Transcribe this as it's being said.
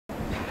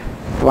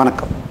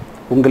வணக்கம்.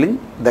 உங்களின்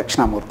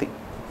தக்ஷணாமூர்த்தி.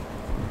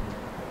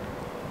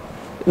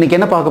 இன்றைக்கி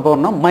என்ன பார்க்க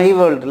போகிறோம்னா மை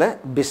வேர்ல்டில்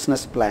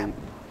business plan.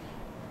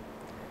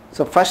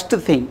 So first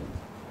thing,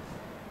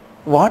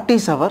 what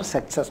is our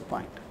success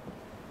point?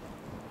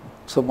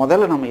 So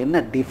முதல்ல நம்ம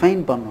என்ன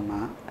டிஃபைன்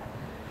பண்ணோன்னா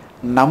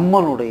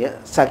நம்மளுடைய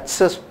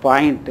சக்ஸஸ்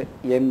பாயிண்ட்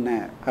என்ன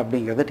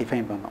அப்படிங்கிறத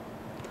டிஃபைன் பண்ணோம்.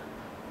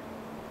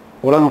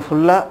 உலகம்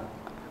ஃபுல்லாக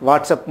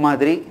வாட்ஸ்அப்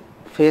மாதிரி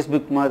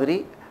ஃபேஸ்புக் மாதிரி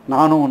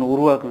நானும் ஒன்று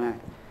உருவாக்குவேன்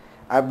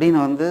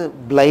அப்படின்னு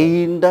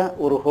பிளைண்டாக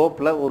ஒரு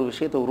ஹோப்பில் ஒரு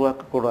விஷயத்தை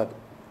உருவாக்கக்கூடாது.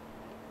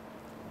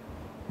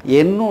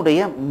 என்னுடைய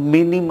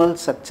மினிமல்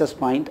சக்ஸஸ்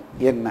பாயிண்ட்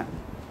என்ன,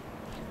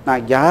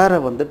 நான் யாரை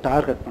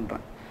டார்கெட்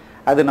பண்ணுறேன்,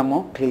 அது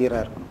நம்ம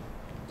கிளியராக இருக்கணும்.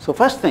 ஸோ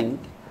ஃபர்ஸ்ட் திங்,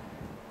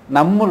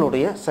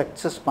 நம்மளுடைய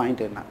சக்ஸஸ்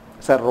பாயிண்ட் என்ன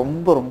சார்?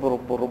 ரொம்ப ரொம்ப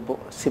ரொம்ப ரொம்ப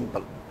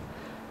சிம்பிள்.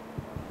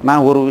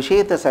 நான் ஒரு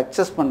விஷயத்தை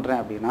சக்ஸஸ்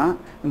பண்ணுறேன் அப்படின்னா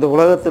இந்த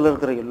உலகத்தில்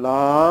இருக்கிற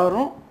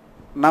எல்லாரும்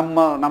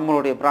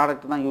நம்மளுடைய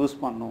ப்ராடக்ட் தான்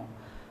யூஸ் பண்ணணும்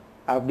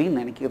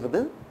அப்படின்னு நினைக்கிறது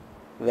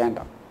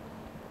வேண்டாம்.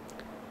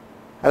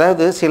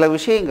 அதாவது சில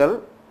விஷயங்கள்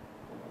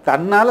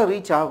தன்னால்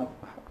ரீச் ஆகும்,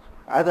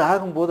 அது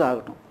ஆகும்போது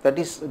ஆகட்டும், தட்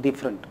இஸ்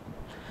டிஃப்ரெண்ட்.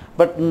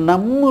 பட்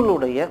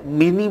நம்மளுடைய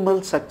மினிமல்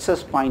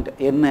சக்ஸஸ் பாயிண்ட்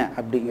என்ன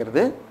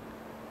அப்படிங்கிறது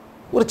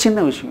ஒரு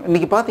சின்ன விஷயம்.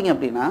 இன்றைக்கி பார்த்தீங்க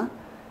அப்படின்னா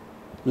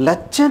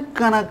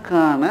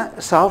லட்சக்கணக்கான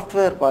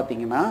சாஃப்ட்வேர்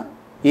பார்த்தீங்கன்னா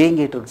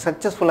இயங்கிட்டு இருக்கு,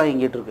 சக்ஸஸ்ஃபுல்லாக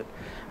இயங்கிட்டு இருக்கு.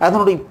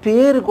 அதனுடைய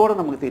பேர் கூட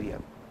நமக்கு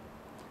தெரியாது.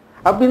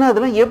 அப்படின்னா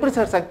அதெல்லாம் எப்படி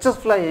சார்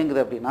சக்ஸஸ்ஃபுல்லாக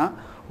இயங்குது அப்படின்னா,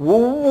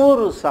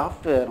 ஒவ்வொரு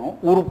சாஃப்ட்வேரும்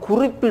ஒரு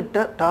குறிப்பிட்ட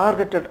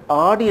டார்கெட்டட்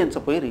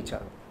ஆடியன்ஸை போய் ரீச்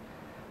ஆகுது.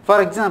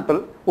 ஃபார் எக்ஸாம்பிள்,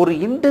 ஒரு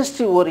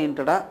இண்டஸ்ட்ரி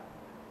ஓரியன்டாக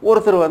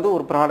ஒருத்தர்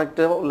ஒரு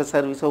ப்ராடக்டோ இல்லை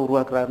சர்வீஸோ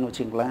உருவாக்குறாருன்னு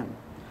வச்சுங்களேன்.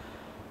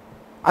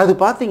 அது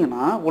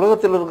பார்த்திங்கன்னா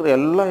உலகத்தில் இருக்கிற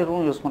எல்லா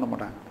இடமும் யூஸ் பண்ண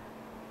மாட்டாங்க.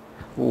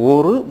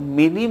 ஒரு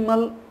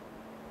மினிமல்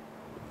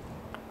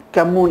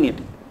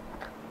கம்யூனிட்டி,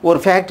 ஒரு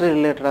ஃபேக்ட்ரி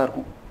ரிலேட்டடாக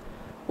இருக்கும்,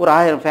 ஒரு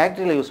 1000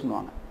 ஃபேக்ட்ரியில் யூஸ்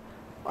பண்ணுவாங்க.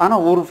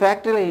 ஆனால் ஒரு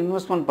ஃபேக்ட்ரியில்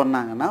இன்வெஸ்ட்மெண்ட்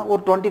பண்ணாங்கன்னா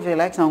ஒரு 25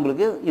 lakhs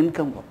அவங்களுக்கு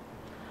இன்கம் வரும்.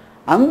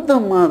 அந்த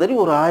மாதிரி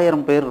ஒரு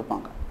 1000 பேர்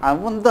இருப்பாங்க.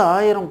 அந்த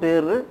 1000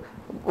 பேர்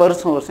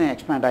வருஷம்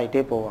எக்ஸ்பேண்ட்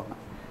ஆகிட்டே போவாங்க.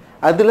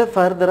 அதில்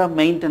ஃபர்தராக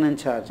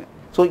மெயின்டெனன்ஸ் சார்ஜ்.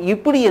 ஸோ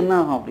இப்படி என்ன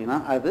ஆகும் அப்படின்னா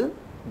அது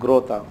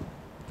க்ரோத் ஆகும்.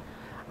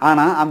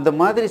 ஆனால் அந்த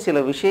மாதிரி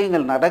சில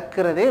விஷயங்கள்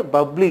நடக்கிறதே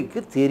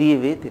பப்ளிக்கு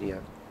தெரியவே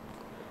தெரியாது.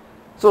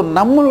 ஸோ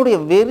நம்மளுடைய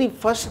வெரி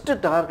ஃபஸ்ட்டு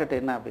டார்கெட்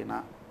என்ன அப்படின்னா,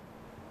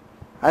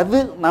 அது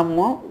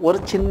நம்ம ஒரு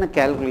சின்ன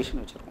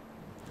கேல்குலேஷன் வச்சுருக்கோம்.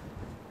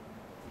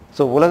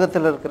 ஸோ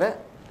உலகத்தில் இருக்கிற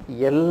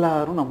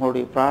எல்லாரும்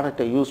நம்மளுடைய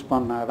ப்ராடக்டை யூஸ்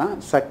பண்ணால் தான்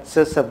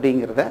சக்ஸஸ்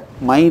அப்படிங்கிறத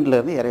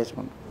மைண்ட்லேருந்து எரேஸ்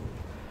பண்ணும்.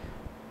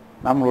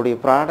 நம்மளுடைய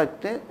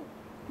ப்ராடக்ட்டு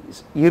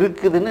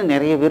இருக்குதுன்னு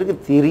நிறைய பேருக்கு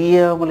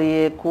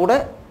தெரியாமலேயே கூட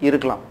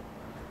இருக்கலாம்.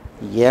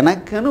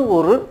 எனக்குன்னு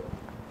ஒரு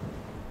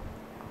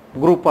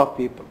குரூப் ஆஃப்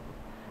பீப்புள்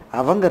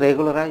அவங்க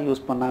ரெகுலராக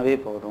யூஸ் பண்ணாவே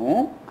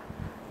போதும்,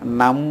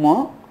 நம்ம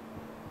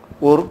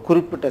ஒரு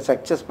குறிப்பிட்ட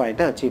சக்ஸஸ்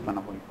பாயிண்ட்டை அச்சீவ்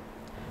பண்ண முடியும்.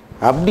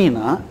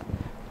 அப்படின்னா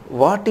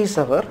what is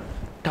our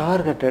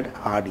targeted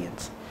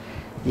audience?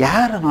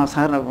 யாரை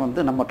சார்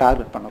நம்ம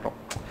டார்கெட் பண்ணுறோம்?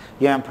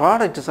 என்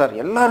ப்ராடக்ட் சார்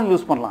எல்லோரும்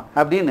யூஸ் பண்ணலாம்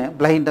அப்படின்னு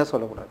பிளைண்டாக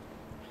சொல்லக்கூடாது.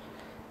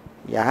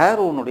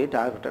 யார் உன்னுடைய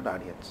targeted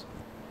audience?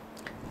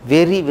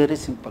 Very very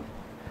simple.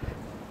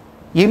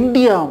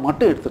 இந்தியாவை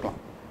மட்டும் எடுத்துக்கலாம்.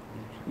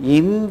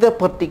 இந்த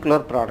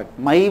பர்டிகுலர் ப்ராடக்ட்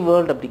மை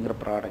வேர்ல்டு அப்படிங்கிற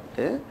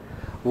ப்ராடக்ட்டு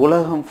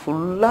உலகம்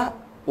ஃபுல்லாக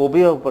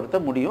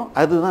உபயோகப்படுத்த முடியும்.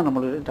 அதுதான்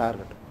நம்மளுடைய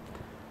டார்கெட்.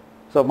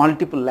 ஸோ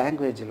மல்டிபிள்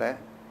லாங்குவேஜில்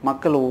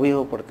மக்களை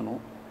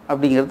உபயோகப்படுத்தணும்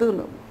அப்படிங்கிறது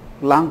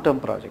long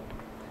term project.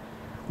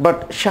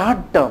 But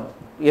short term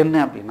என்ன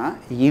அப்படின்னா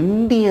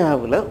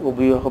இந்தியாவில்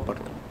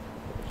உபயோகப்படுத்தணும்.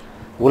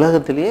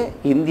 உலகத்திலேயே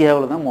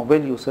இந்தியாவில் தான்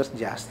மொபைல் யூசர்ஸ்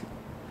ஜாஸ்தி.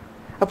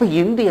 அப்போ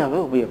இந்தியாவை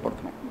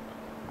உபயோகப்படுத்தணும்.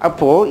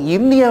 அப்போது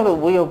இந்தியாவில்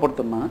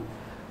உபயோகப்படுத்தணும்னா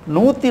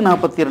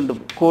 142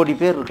 கோடி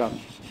பேர் இருக்காங்க.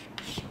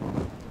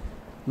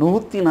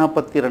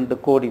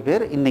 142 கோடி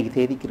பேர் இன்றைக்கி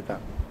தேதிக்கு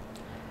இருக்காங்க.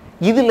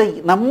 இதில்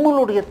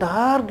நம்மளுடைய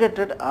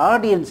டார்கெட்டட்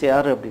ஆடியன்ஸ்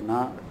யார்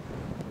அப்படின்னா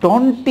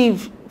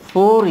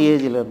 24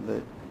 ஏஜிலேருந்து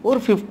ஒரு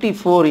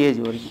 54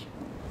 ஏஜ் வரைக்கும்.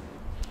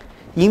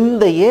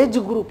 இந்த ஏஜ்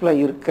குரூப்பில்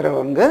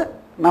இருக்கிறவங்க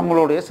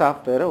நம்மளுடைய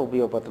சாஃப்ட்வேரை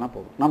உபயோகப்படுத்தினா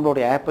போதும்,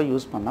 நம்மளுடைய ஆப்பை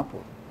யூஸ் பண்ணால்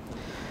போதும்.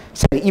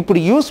 சரி,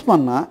 இப்படி யூஸ்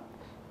பண்ணால்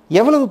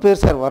எவ்வளவு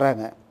பேர் சார்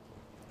வராங்க?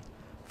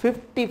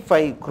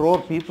 55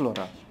 crore பீப்புள்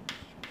வராங்க.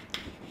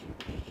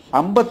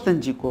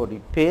 55 கோடி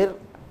பேர்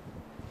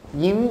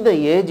இந்த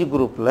ஏஜ்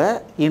குரூப்பில்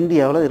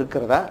இந்தியாவில்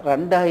இருக்கிறதா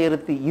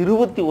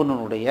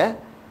 2021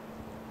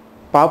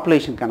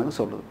 பாப்புலேஷன் கணக்கு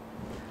சொல்லுது.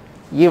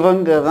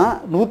 இவங்க தான்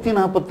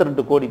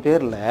 142 கோடி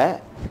பேரில்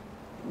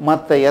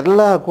மற்ற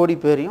எல்லா கோடி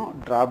பேரையும்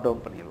ட்ராப்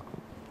டவுன் பண்ணிடலாம்.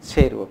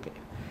 சரி, ஓகே,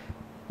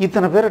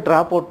 இத்தனை பேரை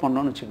ட்ராப் அவுட்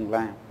பண்ணோன்னு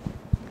வச்சுக்கோங்களேன்.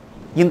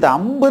 இந்த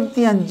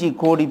 55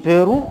 கோடி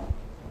பேரும்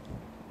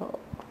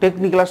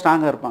டெக்னிக்கலாக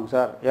ஸ்ட்ராங்காக இருப்பாங்க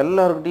சார்.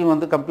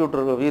 எல்லாருக்கிட்டையும்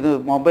கம்ப்யூட்டர் இது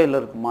மொபைலில்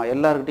இருக்குமா,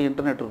 எல்லாருக்கிட்டையும்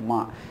இன்டர்நெட்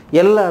இருக்குமா,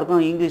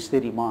 எல்லாருக்கும் இங்கிலீஷ்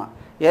தெரியுமா,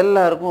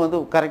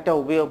 எல்லாருக்கும்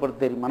கரெக்டாக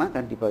உபயோகப்படுத்த தெரியுமானா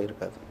கண்டிப்பாக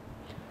இருக்காது.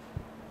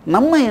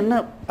 நம்ம என்ன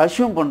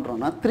அஷ்யூம்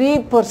பண்ணுறோன்னா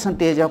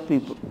 3% ஆஃப்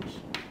பீப்புள்.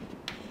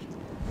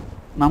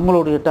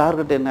 நம்மளுடைய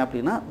டார்கெட் என்ன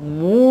அப்படின்னா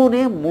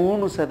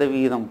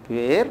 3%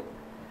 பேர்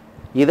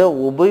இதை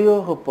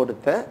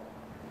உபயோகப்படுத்த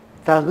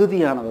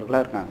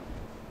தகுதியானவர்களாக இருக்காங்க.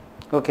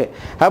 ஓகே,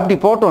 அப்படி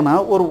போட்டோன்னா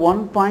ஒரு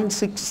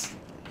 1.6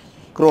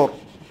 crore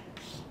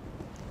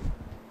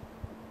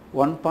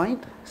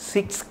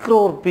 1.6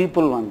 crore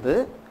பீப்புள் வந்து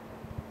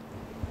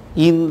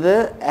இந்த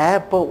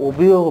ஆப்பை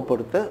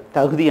உபயோகப்படுத்த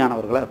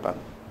தகுதியானவர்களாக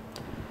இருப்பாங்க.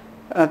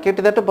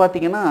 கிட்டத்தட்ட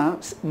பார்த்திங்கன்னா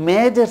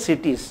மேஜர்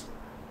சிட்டிஸ்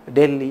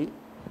டெல்லி,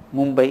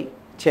 மும்பை,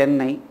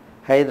 சென்னை,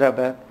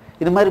 ஹைதராபாத்,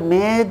 இது மாதிரி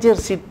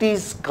மேஜர்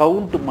சிட்டிஸ்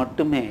கவுண்ட்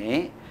மட்டுமே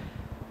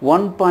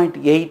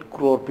 1.8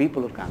 crore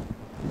பீப்புள் இருக்காங்க.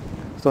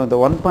 ஸோ இந்த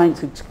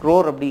 1.6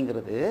 crore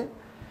அப்படிங்கிறது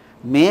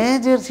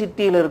மேஜர்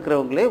சிட்டியில்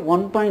இருக்கிறவங்களே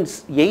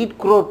 1.8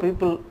 crore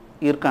பீப்புள்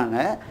இருக்காங்க.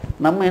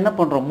 நம்ம என்ன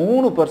பண்ணுறோம்,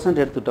 3%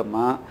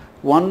 எடுத்துட்டோம்னா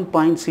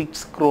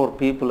 1.6 crore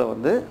பீப்புளை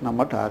வந்து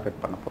நம்ம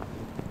டார்கெட் பண்ண போகிறோம்.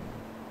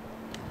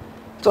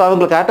 ஸோ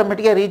அவங்களுக்கு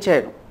ஆட்டோமேட்டிக்காக ரீச்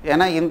ஆகிடும்.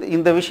 ஏன்னா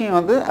இந்த விஷயம்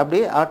வந்து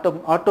அப்படியே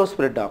ஆட்டோ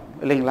ஸ்ப்ரெட் ஆகும்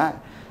இல்லைங்களா.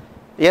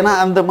 ஏன்னா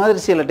அந்த மாதிரி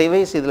சில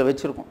டிவைஸ் இதில்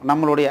வச்சுருக்கோம்,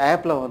 நம்மளுடைய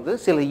ஆப்பில் வந்து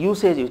சில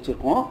யூசேஜ்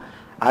வச்சுருக்கோம்,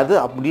 அது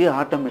அப்படியே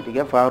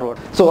ஆட்டோமேட்டிக்காக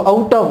forward. So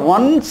out of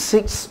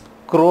 1.6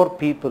 crore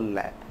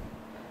பீப்புளில்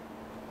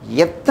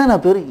எத்தனை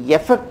பேர்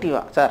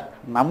எஃபெக்டிவாக, சார்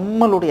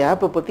நம்மளுடைய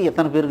ஆப்பை பற்றி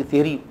எத்தனை பேருக்கு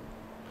தெரியும்,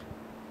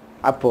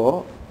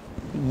 அப்போது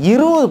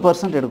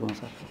 20%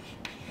 எடுக்கணும் சார்.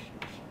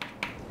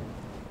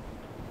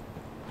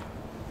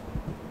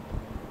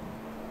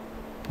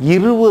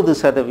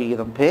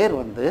 20% பேர்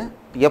வந்து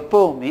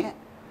எப்போவுமே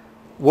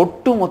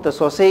ஒட்டுமொத்த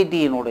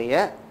சொசைட்டியினுடைய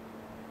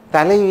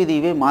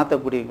தலைவிதியவே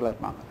மாற்றக்கூடியவங்களாக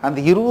இருப்பாங்க. அந்த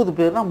 20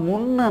 பேர் தான்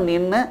முன்ன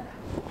நின்று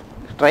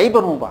ட்ரை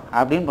பண்ணுவோம்பா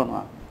அப்படின்னு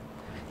பண்ணுவாங்க.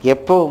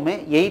 எப்போவுமே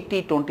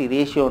 80-20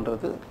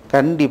 ரேஷியோன்றது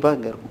கண்டிப்பாக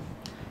இங்கே இருக்கும்.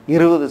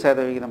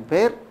 20%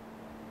 பேர்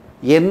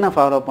என்ன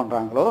ஃபாலோ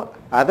பண்ணுறாங்களோ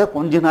அதை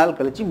கொஞ்ச நாள்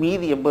கழித்து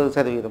மீதி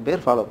 80%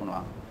 பேர் ஃபாலோ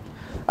பண்ணுவாங்க.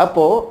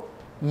 அப்போது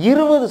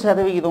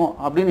 20%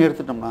 அப்படின்னு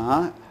எடுத்துட்டோம்னா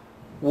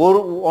ஒரு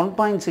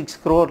 1.6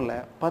 crore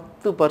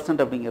 10%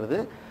 அப்படிங்கிறது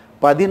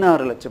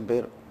 16 லட்சம்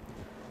பேர்.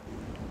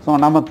 ஸோ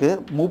நமக்கு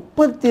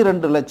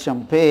 32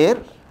 லட்சம் பேர்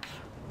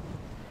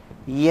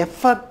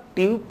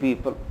எஃபெக்டிவ்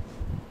பீப்புள்.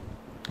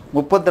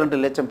 32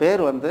 லட்சம்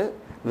பேர் வந்து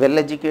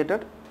வெல்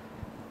எஜுகேட்டட்,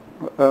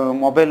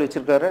 மொபைல்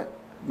வச்சுருக்காரு,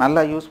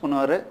 நல்லா யூஸ்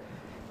பண்ணுவார்,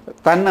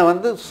 தன்னை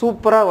வந்து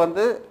சூப்பராக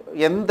வந்து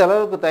எந்த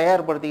அளவுக்கு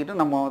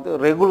தயார்படுத்திக்கிட்டு நம்ம வந்து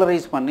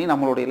ரெகுலரைஸ் பண்ணி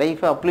நம்மளுடைய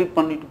லைஃப்பை அப்ளீட்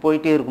பண்ணிட்டு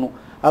போயிட்டே இருக்கணும்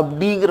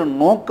அப்படிங்கிற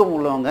நோக்கம்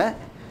உள்ளவங்க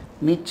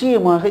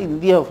நிச்சயமாக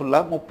இந்தியா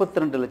ஃபுல்லாக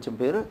 32 லட்சம்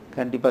பேர்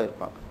கண்டிப்பாக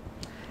இருப்பாங்க.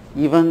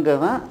 இவங்க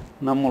தான்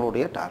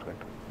நம்மளுடைய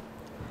டார்கெட்.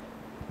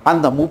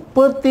 அந்த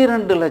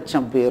 32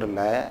 லட்சம் பேரில்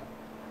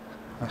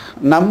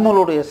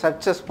நம்மளுடைய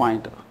success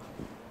point,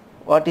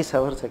 what is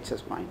our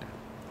success point?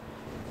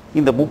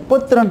 இந்த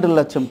 32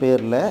 லட்சம்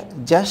பேரில்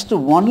ஜஸ்ட்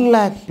 1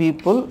 lakh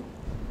பீப்புள்,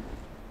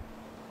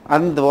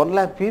 அந்த 1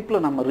 lakh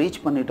பீப்புளை நம்ம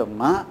ரீச்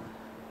பண்ணிட்டோம்னா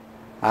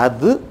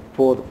அது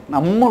போதும்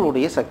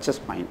நம்மளுடைய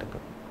சக்ஸஸ் பாயிண்ட்டுக்கு.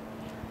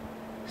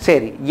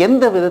 சரி,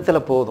 எந்த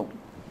விதத்தில் போதும்?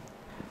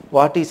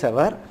 What is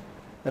our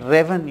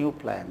revenue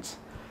plans?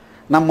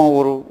 நம்ம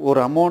ஒரு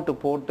அமௌண்ட்டு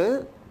போட்டு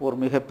ஒரு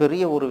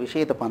மிகப்பெரிய ஒரு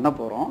விஷயத்தை பண்ண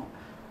போகிறோம்.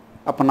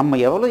 அப்போ நம்ம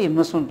எவ்வளோ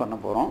இன்வெஸ்ட்மெண்ட் பண்ண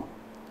போகிறோம்,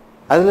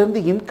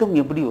 அதுலேருந்து இன்கம்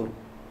எப்படி வரும்?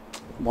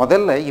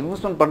 முதல்ல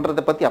இன்வெஸ்ட்மெண்ட்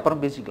பண்ணுறதை பற்றி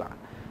அப்புறம் பேசிக்கலாம்.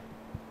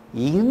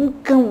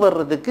 இன்கம்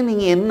வர்றதுக்கு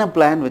நீங்கள் என்ன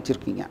பிளான்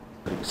வச்சுருக்கீங்க?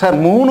 சார்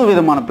 3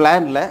 விதமான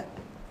பிளானில்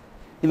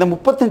இந்த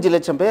 35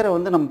 லட்சம் பேரை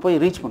வந்து நம்ம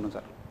போய் ரீச் பண்ணோம்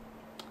சார்.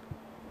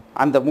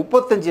 அந்த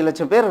 35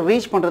 லட்சம் பேரை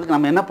ரீச் பண்ணுறதுக்கு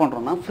நம்ம என்ன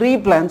பண்ணுறோம்னா ஃப்ரீ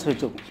பிளான்ஸ்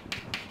வச்சுருக்கோம்.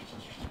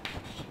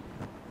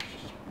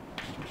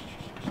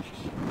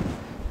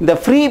 இந்த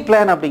ஃப்ரீ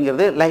பிளான்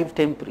அப்படிங்கிறது லைஃப்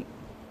டைம் ஃப்ரீ.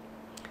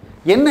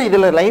 என்ன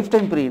இதில் லைஃப்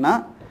டைம் ஃப்ரீனா,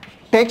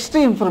 டெக்ஸ்ட்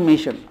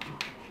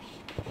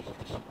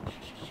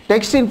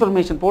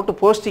இன்ஃபர்மேஷன் போட்டு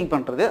போஸ்டிங்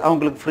பண்ணுறது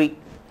அவங்களுக்கு ஃப்ரீ.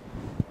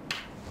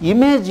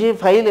 இமேஜ்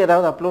ஃபைல்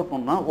ஏதாவது அப்லோட்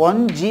பண்ணால்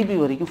 1 GB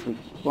வரைக்கும் ஃப்ரீ.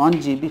 1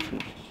 GB free.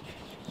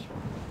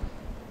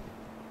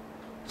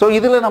 ஸோ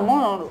இதில் நம்ம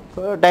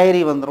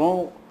டைரி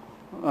வந்துடும்,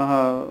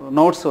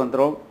 நோட்ஸ்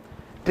வந்துடும்,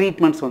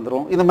 ட்ரீட்மெண்ட்ஸ்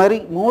வந்துடும், இந்த மாதிரி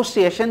மோஸ்ட்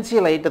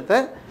எசென்சியல் ஐட்டத்தை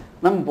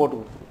நம்ம போட்டு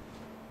கொடுப்போம்.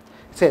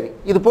 சரி,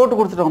 இது போட்டு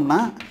கொடுத்துட்டோம்னா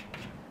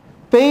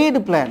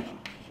பெய்டு பிளான்,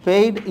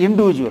 பெய்டு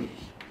இண்டிவிஜுவல்.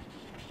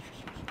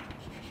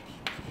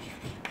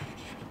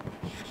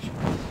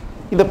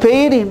 இந்த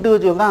பெய்டு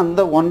இண்டிவிஜுவல் தான்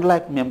அந்த 1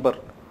 lakh மெம்பர்.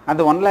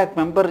 அந்த 1 lakh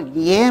மெம்பர்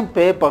ஏன்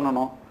பே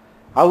பண்ணணும்?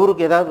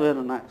 அவருக்கு ஏதாவது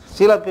வேணும்னா,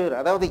 சில பேர்,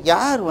 அதாவது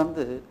யார்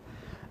வந்து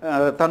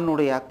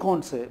தன்னுடைய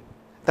அக்கௌண்ட்ஸு,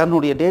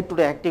 தன்னுடைய டே டு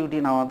டே ஆக்டிவிட்டி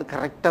நான் வந்து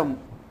கரெக்டாக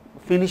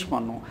ஃபினிஷ்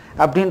பண்ணும்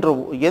அப்படின்ற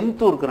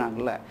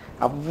இருக்கிறாங்கல்ல,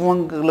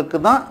 அவங்களுக்கு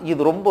தான்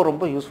இது ரொம்ப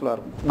ரொம்ப யூஸ்ஃபுல்லாக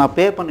இருக்கும். நான்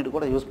பே பண்ணிவிட்டு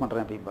கூட யூஸ்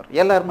பண்ணுறேன் அப்படிம்பார்.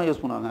 எல்லாருமே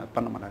யூஸ் பண்ணுவாங்க?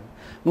 பண்ண மாட்டாங்க.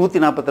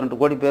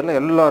 142 கோடி பேரில்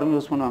எல்லோரும்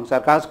யூஸ் பண்ணுவாங்க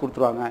சார், காசு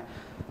கொடுத்துருவாங்க,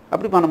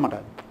 அப்படி பண்ண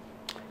மாட்டாங்க.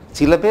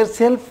 சில பேர்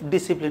செல்ஃப்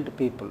டிசிப்ளின்டு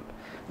பீப்புள்,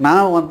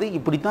 நான் வந்து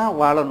இப்படி தான்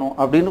வாழணும்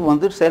அப்படின்னு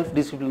வந்து செல்ஃப்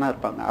டிசிப்ளினாக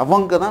இருப்பாங்க.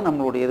 அவங்க தான்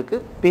நம்மளுடைய இதுக்கு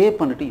பே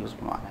பண்ணிவிட்டு யூஸ்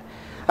பண்ணுவாங்க.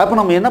 அப்போ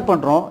நம்ம என்ன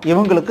பண்ணுறோம்,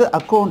 இவங்களுக்கு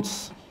அக்கௌண்ட்ஸ்,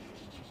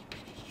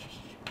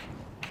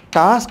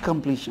 டாஸ்க்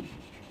கம்ப்ளீஷன்,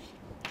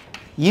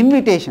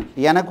 இன்விடேஷன்.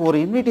 எனக்கு ஒரு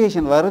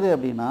இன்விடேஷன் வருது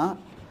அப்படின்னா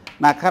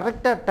நான்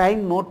கரெக்டாக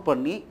டைம் நோட்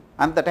பண்ணி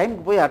அந்த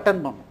டைமுக்கு போய்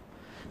அட்டன் பண்ணணும்.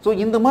 ஸோ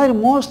இந்த மாதிரி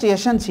மோஸ்ட்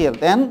எசென்சியல்.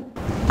 தென்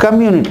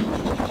கம்யூனிட்டி.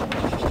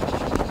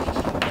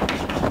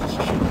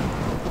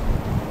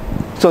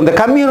 ஸோ இந்த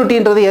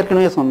கம்யூனிட்டின்றது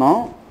ஏற்கனவே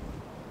சொன்னோம்,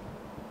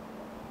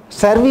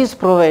 சர்வீஸ்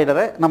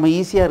ப்ரொவைடரை நம்ம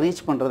ஈஸியாக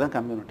ரீச் பண்ணுறது தான்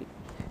கம்யூனிட்டி.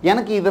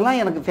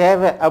 எனக்கு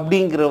தேவை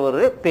அப்படிங்கிற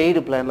ஒரு பெய்டு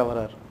பிளானில்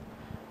வர்றாரு.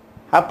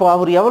 அப்போ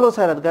அவர் எவ்வளோ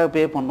சார் அதுக்காக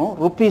பே பண்ணணும்?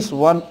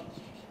 ₹1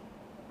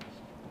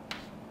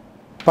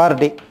 per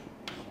day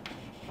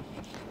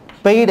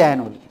paid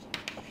annually.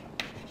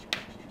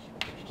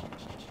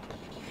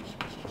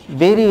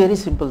 Very very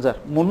simple sir.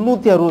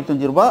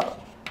 ₹365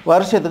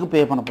 வருஷத்துக்கு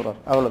பே பண்ண போகிறார்,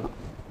 அவ்வளோதான்.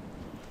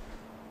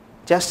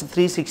 ஜஸ்ட்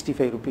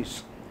 ₹365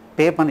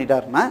 பே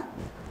பண்ணிட்டாருன்னா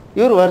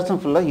இவர் வருஷம்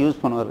ஃபுல்லாக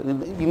யூஸ் பண்ணுவார்.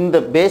 இந்த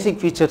பேசிக்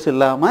ஃபீச்சர்ஸ்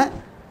இல்லாமல்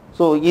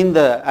ஸோ இந்த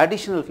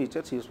அடிஷ்னல்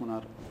ஃபீச்சர்ஸ் யூஸ்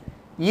பண்ணுவார்.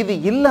 இது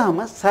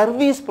இல்லாமல்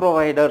சர்வீஸ்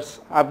ப்ரொவைடர்ஸ்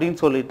அப்படின்னு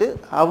சொல்லிட்டு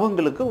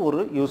அவங்களுக்கு ஒரு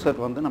யூசர்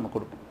வந்து நம்ம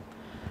கொடுப்போம்.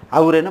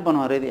 அவர் என்ன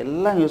பண்ணுவார்? இது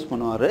எல்லாம் யூஸ்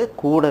பண்ணுவார்.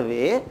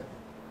 கூடவே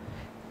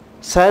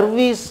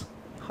சர்வீஸ்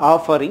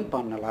ஆஃபரிங்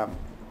பண்ணலாம்.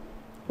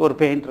 ஒரு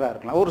பெயிண்டராக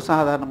இருக்கலாம், ஒரு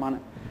சாதாரணமான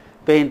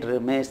பெயிண்டரு,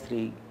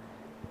 மேஸ்திரி,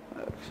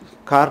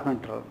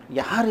 கார்பெண்டர்,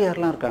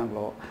 யாரெல்லாம்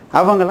இருக்காங்களோ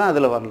அவங்கெல்லாம்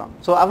அதில் வரலாம்.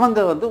 ஸோ அவங்க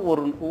வந்து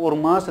ஒரு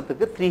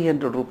மாதத்துக்கு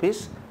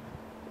 ₹300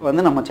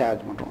 வந்து நம்ம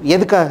சார்ஜ் பண்ணுறோம்.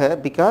 எதுக்காக?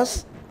 Because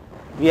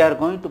we are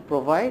going to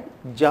provide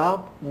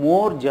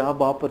more job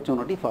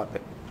opportunity for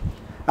them.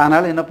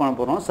 அதனால் என்ன பண்ண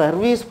போகிறோம்?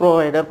 சர்வீஸ்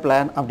ப்ரொவைடர்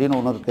பிளான் அப்படின்னு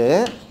ஒன்று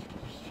இருக்குது.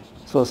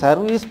 ஸோ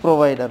சர்வீஸ்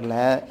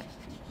ப்ரொவைடரில்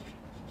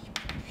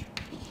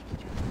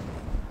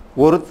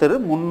ஒருத்தர்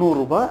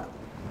 ₹300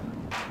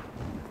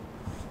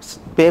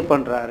 பே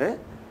பண்ணுறாரு.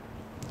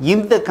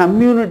 இந்த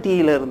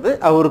கம்யூனிட்டியிலேருந்து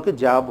அவருக்கு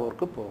ஜாப்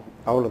ஒர்க்கு போகும்,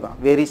 அவ்வளோதான்.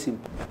 Very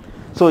simple.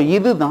 ஸோ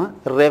இதுதான்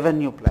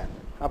ரெவென்யூ பிளான்.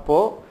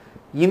 அப்போது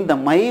இந்த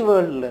மை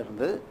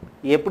வேர்ல்ட்லேருந்து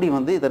எப்படி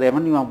வந்து இதை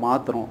ரெவென்யூவாக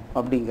மாற்றுறோம்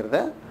அப்படிங்கிறத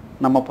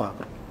நம்ம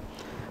பார்க்குறோம்.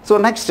 So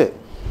next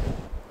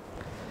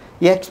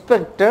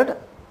expected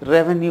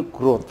revenue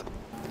growth.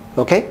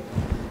 Okay,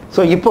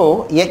 so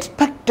இப்போது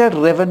எக்ஸ்பெக்டட்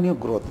ரெவென்யூ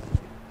க்ரோத்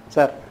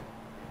சார்,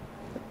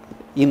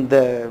 இந்த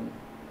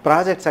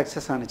ப்ராஜெக்ட்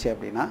சக்ஸஸ் ஆனிச்சு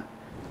அப்படின்னா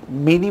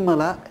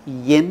மினிமலாக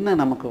என்ன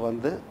நமக்கு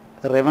வந்து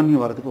ரெவென்யூ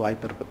வர்றதுக்கு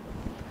வாய்ப்பு இருக்குது?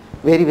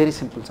 Very very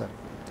simple sir.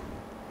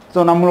 So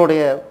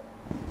நம்மளுடைய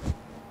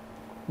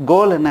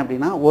கோல் என்ன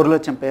அப்படின்னா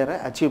 1,00,000 பேரை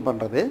அச்சீவ்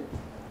பண்ணுறது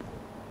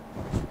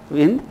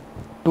இன்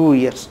 2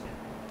 years.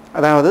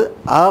 அதாவது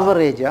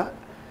ஆவரேஜாக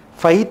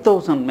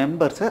 5,000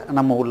 மெம்பர்ஸை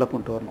நம்ம உள்ளே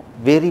கொண்டு வரணும்.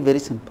 Very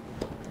very simple.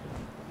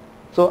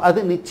 ஸோ அது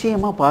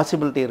நிச்சயமாக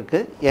பாசிபிலிட்டி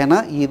இருக்குது. ஏன்னா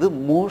இது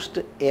most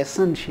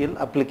essential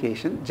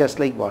application,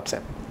 just like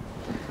WhatsApp.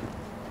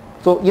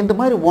 So இந்த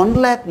மாதிரி 1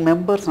 lakh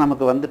மெம்பர்ஸ்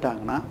நமக்கு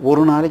வந்துட்டாங்கன்னா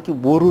ஒரு நாளைக்கு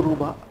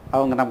 ₹1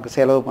 அவங்க நமக்கு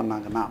செலவு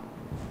பண்ணாங்கன்னா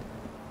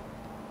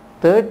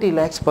 30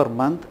 lakhs per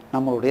month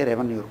நம்மளுடைய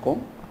ரெவென்யூ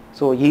இருக்கும்.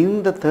 ஸோ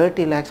இந்த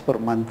 30 lakhs per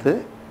month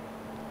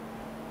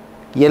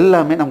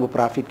எல்லாமே நமக்கு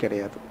ப்ராஃபிட்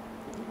கிடையாது.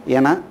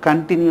 ஏன்னா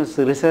கண்டினியூஸ்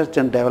ரிசர்ச்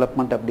அண்ட்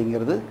டெவலப்மெண்ட்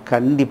அப்படிங்கிறது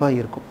கண்டிப்பாக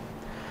இருக்கும்.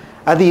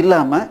 அது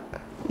இல்லாமல்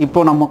இப்போ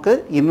நமக்கு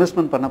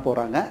இன்வெஸ்ட்மெண்ட் பண்ண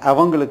போகிறாங்க,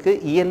 அவங்களுக்கு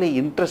இயர்லி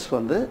இன்ட்ரெஸ்ட்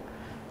வந்து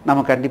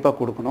நம்ம கண்டிப்பாக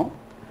கொடுக்கணும்.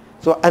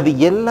 ஸோ அது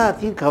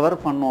எல்லாத்தையும்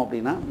கவர் பண்ணோம்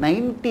அப்படின்னா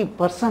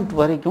 90%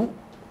 வரைக்கும்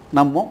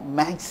நம்ம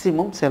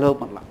மேக்ஸிமம் செலவு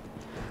பண்ணலாம்.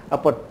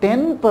 அப்போ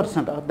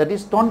 10%, தட்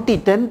இஸ்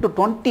 10 to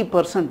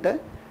 20%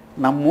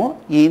 நம்ம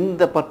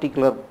இந்த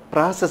பர்டிகுலர்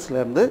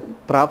ப்ராசஸ்லேருந்து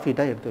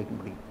ப்ராஃபிட்டாக எடுத்து வைக்க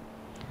முடியும்.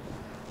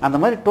 அந்த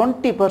மாதிரி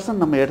 20%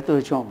 நம்ம எடுத்து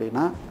வச்சோம்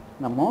அப்படின்னா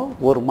நம்ம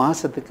ஒரு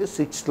மாதத்துக்கு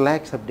 6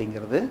 lakhs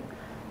அப்படிங்கிறது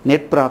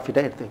நெட்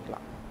ப்ராஃபிட்டாக எடுத்து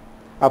வைக்கலாம்.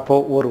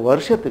 அப்போது ஒரு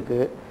வருஷத்துக்கு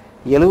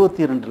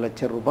 ₹72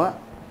 லட்சம்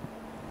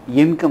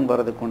இன்கம்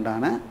வர்றதுக்கு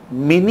உண்டான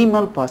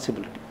மினிமல்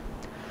பாசிபிலிட்டி.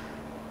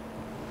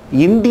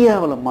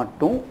 இந்தியாவில்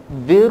மட்டும்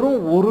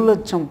வெறும்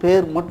 1,00,000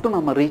 பேர் மட்டும்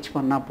நம்ம ரீச்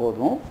பண்ணால்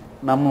போதும்,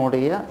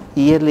 நம்மளுடைய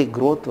இயர்லி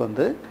க்ரோத்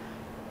வந்து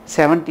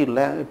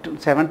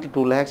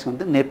 72 lakhs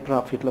வந்து நெட்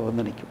ப்ராஃபிட்டில்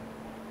வந்து நிற்கும்.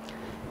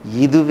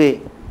 இதுவே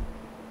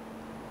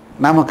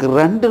நமக்கு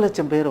 2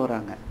 லட்சம் பேர்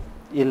வராங்க,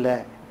 இல்லை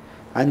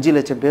 5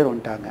 லட்சம் பேர்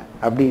வந்துட்டாங்க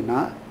அப்படின்னா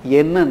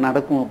என்ன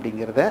நடக்கும்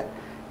அப்படிங்கிறத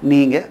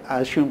நீங்கள்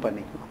அஷ்யூம்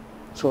பண்ணிக்கலாம்.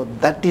 So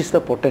that is the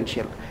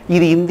potential.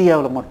 இது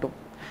இந்தியாவில் மட்டும்.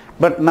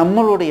 பட்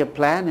நம்மளுடைய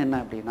பிளான் என்ன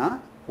அப்படின்னா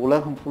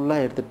உலகம்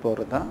ஃபுல்லாக எடுத்துகிட்டு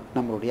போகிறது தான்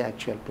நம்மளுடைய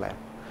ஆக்சுவல் பிளான்.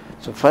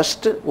 ஸோ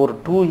ஃபஸ்ட்டு ஒரு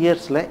 2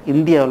 yearsல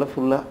இந்தியாவில்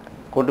ஃபுல்லாக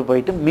கொண்டு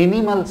போயிட்டு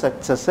மினிமல்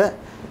சக்ஸஸை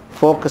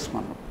ஃபோக்கஸ்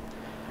பண்ணணும்.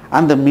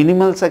 அந்த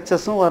மினிமல்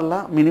சக்ஸஸும்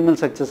வரலாம், மினிமல்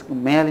சக்ஸஸ்க்கு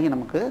மேலேயும்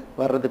நமக்கு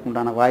வர்றதுக்கு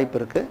உண்டான வாய்ப்பு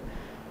இருக்குது.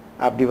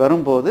 அப்படி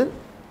வரும்போது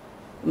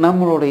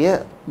நம்மளுடைய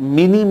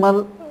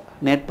மினிமல்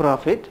நெட்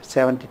ப்ராஃபிட்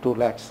 72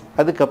 lakhs.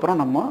 அதுக்கப்புறம்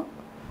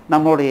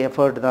நம்மளுடைய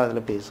எஃபர்ட் தான்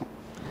அதில் பேசும்.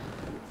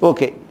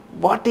 Okay,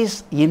 what is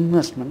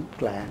investment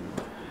plan?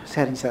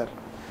 சரிங்க சார்,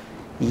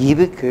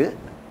 இதுக்கு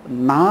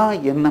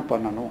நான் என்ன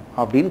பண்ணணும்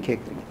அப்படின்னு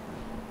கேட்குறீங்க.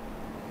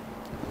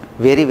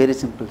 Very very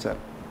simple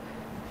sir.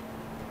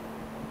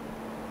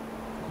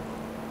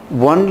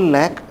 1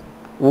 lakh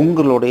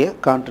உங்களுடைய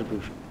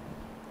கான்ட்ரிபியூஷன்.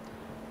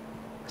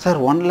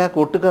 சார் 1 lakh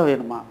ஒட்டுக்கா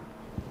வேணுமா?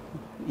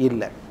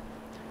 இல்லை,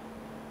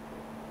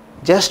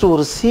 ஜஸ்ட்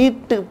ஒரு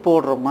சீட்டு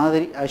போடுற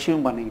மாதிரி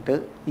அஷ்யூம் பண்ணிக்கிட்டு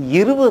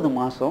 20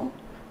 மாதம்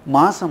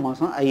மாதம்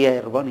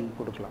 5,000 நீங்கள்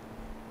கொடுக்கலாம்.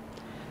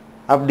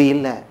 அப்படி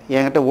இல்லை,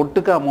 என்கிட்ட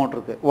ஒட்டுக்கா அமௌண்ட்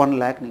இருக்குது, 1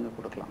 lakh நீங்கள்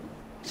கொடுக்கலாம்.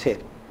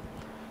 சரி,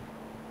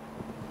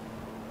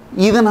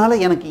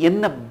 இதனால் எனக்கு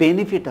என்ன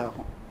பெனிஃபிட்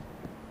ஆகும்?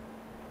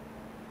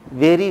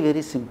 Very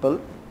very simple.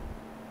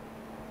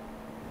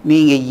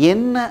 நீங்கள்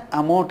என்ன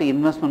அமௌண்ட்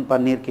இன்வெஸ்ட்மெண்ட்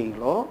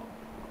பண்ணியிருக்கீங்களோ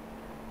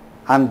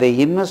அந்த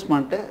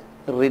இன்வெஸ்ட்மெண்ட்டை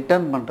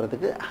ரிட்டர்ன்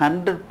பண்ணுறதுக்கு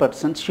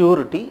 100%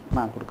 ஷூரிட்டி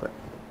நான் கொடுக்குறேன்.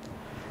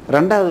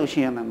 ரெண்டாவது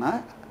விஷயம் என்னென்னா,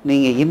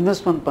 நீங்கள்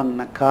இன்வெஸ்ட்மெண்ட்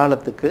பண்ண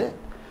காலத்துக்கு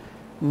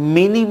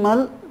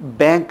மினிமல்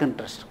பேங்க்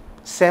இன்ட்ரெஸ்ட்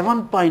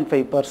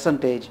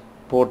 7.5%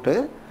 போட்டு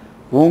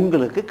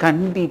உங்களுக்கு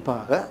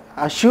கண்டிப்பாக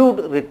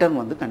அஷ்யூர்டு ரிட்டர்ன்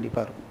வந்து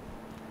கண்டிப்பாக இருக்கும்.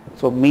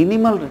 ஸோ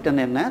மினிமல்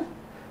ரிட்டர்ன் என்ன,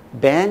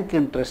 பேங்க்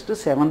இன்ட்ரெஸ்ட்டு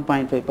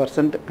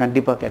 7.5%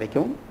 கண்டிப்பாக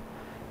கிடைக்கும்.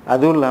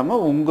 அதுவும்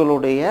இல்லாமல்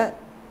உங்களுடைய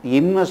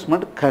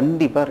இன்வெஸ்ட்மெண்ட்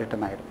கண்டிப்பாக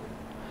ரிட்டர்ன் ஆகிடும்.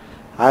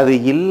 அது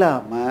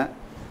இல்லாமல்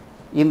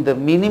இந்த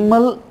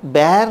மினிமல்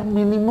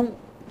மினிமம்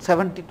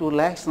 72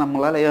 lakhs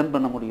நம்மளால் ஏர்ன்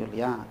பண்ண முடியும்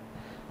இல்லையா,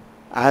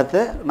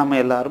 அதை நம்ம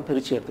எல்லோரும்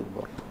பிரித்து எடுத்துக்க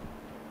போகிறோம்.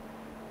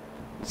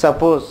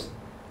 சப்போஸ்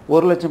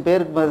 1 லட்சம்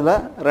பேருக்கு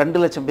பதிலாக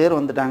 2 லட்சம் பேர்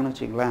வந்துட்டாங்கன்னு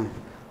வச்சுங்களேன்,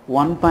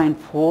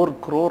 1.4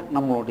 crore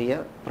நம்மளுடைய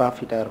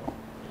ப்ராஃபிட்டாக இருக்கும்.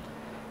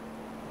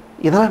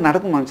 இதெல்லாம்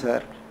நடக்குமாங்க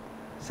சார்?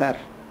 சார்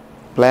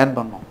பிளான்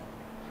பண்ணோம்,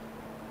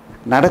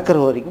 நடக்கிற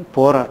வரைக்கும்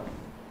போராடும்,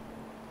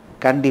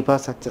 கண்டிப்பாக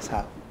சக்ஸஸ்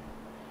ஆகும்.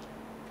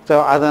 ஸோ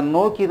அதை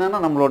நோக்கி தானே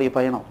நம்மளுடைய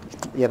பயணம்.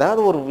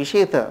 ஏதாவது ஒரு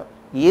விஷயத்தை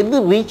எது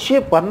ரீச்சே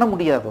பண்ண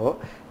முடியாதோ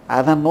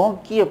அதை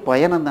நோக்கிய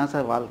பயணம் தான்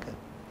சார் வாழ்க்கை.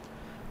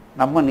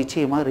 நம்ம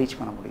நிச்சயமாக ரீச்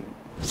பண்ண முடியும்.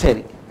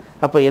 சரி,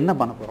 அப்போ என்ன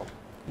பண்ண போகிறோம்?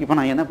 இப்போ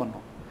நான் என்ன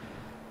பண்ணோம்,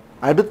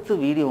 அடுத்து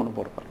வீடியோ ஒன்று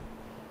போட போகிறேன்.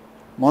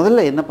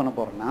 முதல்ல என்ன பண்ண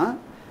போகிறேன்னா,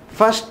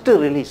 ஃபஸ்ட்டு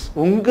ரிலீஸ்,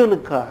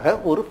 உங்களுக்காக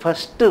ஒரு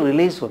ஃபஸ்ட்டு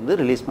ரிலீஸ் வந்து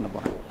ரிலீஸ் பண்ண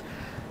போகிறேன்.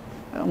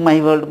 மை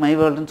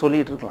வேர்ல்டுன்னு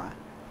சொல்லிகிட்டு இருக்கலாம்.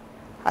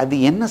 அது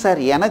என்ன சார்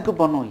எனக்கு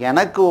பண்ணும்,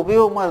 எனக்கு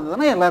உபயோகமாக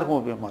இருந்ததுன்னா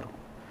எல்லாருக்கும் உபயோகமாக இருக்கும்.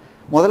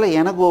 முதல்ல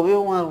எனக்கு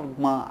உபயோகமாக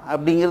இருக்குமா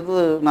அப்படிங்கிறது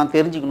நான்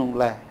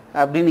தெரிஞ்சுக்கணுங்களே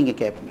அப்படின்னு நீங்கள்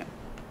கேட்பீங்க.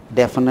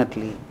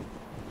 டெஃபினெட்லி.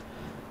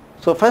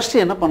 ஸோ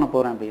ஃபஸ்ட்டு என்ன பண்ண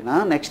போகிறேன் அப்படின்னா,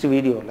 நெக்ஸ்ட்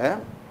வீடியோவில்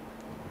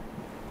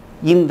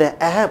இந்த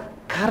ஆப்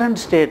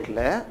கரண்ட்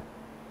ஸ்டேட்டில்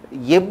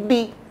எப்படி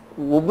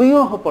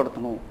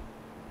உபயோகப்படுத்தணும்,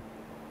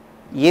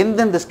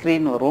 எந்தெந்த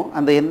ஸ்க்ரீன் வரும்,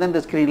 அந்த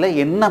எந்தெந்த ஸ்க்ரீனில்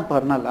என்ன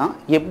பண்ணலாம்,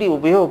 எப்படி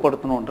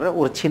உபயோகப்படுத்தணுன்ற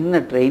ஒரு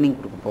சின்ன ட்ரைனிங்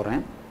கொடுக்க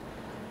போகிறேன்.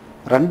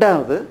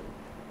 ரெண்டாவது,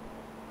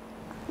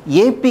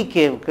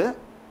 ஏபிகேவுக்கு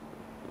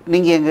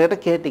நீங்கள் எங்கள்கிட்ட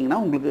கேட்டிங்கன்னா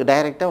உங்களுக்கு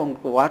டைரெக்டாக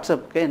உங்களுக்கு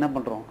வாட்ஸ்அப்புக்கு என்ன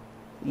பண்ணுறோம்,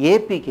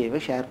 ஏபிகேவை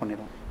ஷேர்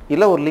பண்ணிடுவோம்.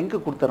 இல்லை ஒரு லிங்க்கு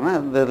கொடுத்துட்றேன்,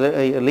 அந்த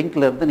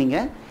லிங்க்லேருந்து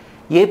நீங்கள்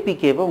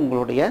ஏபிகேவை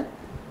உங்களுடைய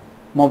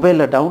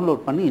மொபைலில்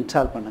டவுன்லோட் பண்ணி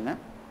இன்ஸ்டால் பண்ணுங்கள்.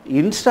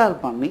 இன்ஸ்டால்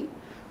பண்ணி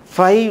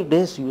 5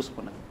 days யூஸ்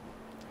பண்ணுங்கள்.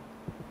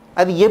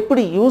 அது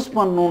எப்படி யூஸ்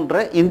பண்ணணுன்ற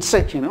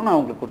இன்ஸ்ட்ரக்ஷனும் நான்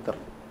உங்களுக்கு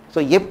கொடுத்துட்றேன். ஸோ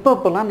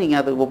எப்பப்பெல்லாம்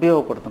நீங்கள் அதை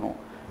உபயோகப்படுத்தணும்,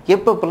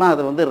 எப்பப்பெல்லாம்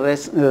அதை வந்து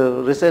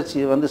ரிசர்ச்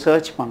வந்து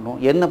சர்ச் பண்ணணும்,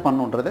 என்ன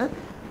பண்ணணுன்றதை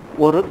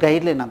ஒரு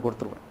கைட்லைன் நான்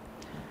கொடுத்துருவேன்.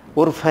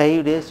 ஒரு 5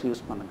 days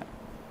யூஸ் பண்ணுங்கள்.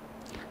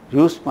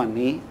 யூஸ்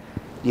பண்ணி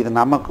இது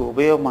நமக்கு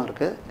உபயோகமாக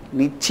இருக்குது,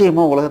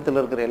 நிச்சயமாக உலகத்தில்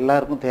இருக்கிற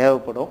எல்லாருக்கும்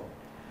தேவைப்படும்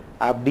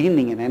அப்படின்னு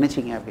நீங்கள்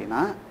நினச்சிங்க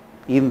அப்படின்னா,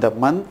 இந்த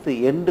மந்த்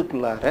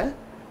எண்டுக்குள்ளார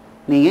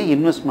நீங்கள்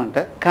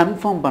இன்வெஸ்ட்மெண்ட்டை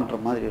கன்ஃபார்ம் பண்ணுற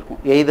மாதிரி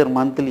இருக்கும். எய்தர்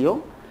மந்த்லியோ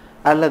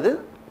அல்லது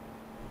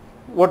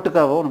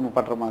ஒட்டுக்காவோ நம்ம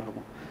பண்ணுற மாதிரி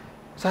இருக்கும்.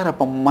 சார்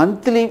அப்போ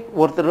மந்த்லி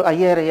ஒருத்தர்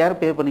 5000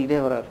 பே பண்ணிக்கிட்டே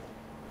வர்றாரு,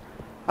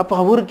 அப்போ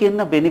அவருக்கு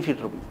என்ன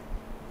பெனிஃபிட் இருக்கும்?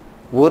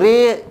 ஒரே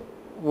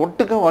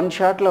ஒட்டுக்க 1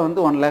 ஷாட்டில் வந்து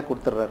 1 lakh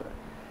கொடுத்துட்றாரு.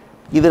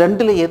 இது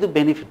ரெண்டில் எது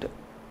பெனிஃபிட்டு?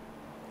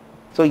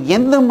 ஸோ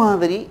எந்த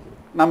மாதிரி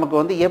நமக்கு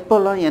வந்து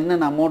எப்போல்லாம்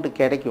என்னென்ன அமௌண்ட்டு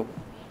கிடைக்கும்,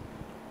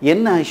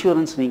 என்ன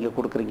அஷூரன்ஸ் நீங்கள்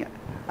கொடுக்குறீங்க,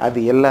 அது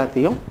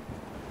எல்லாத்தையும்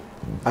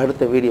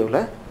அடுத்த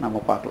வீடியோவில் நம்ம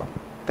பார்க்கலாம்.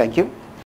 தேங்க்யூ.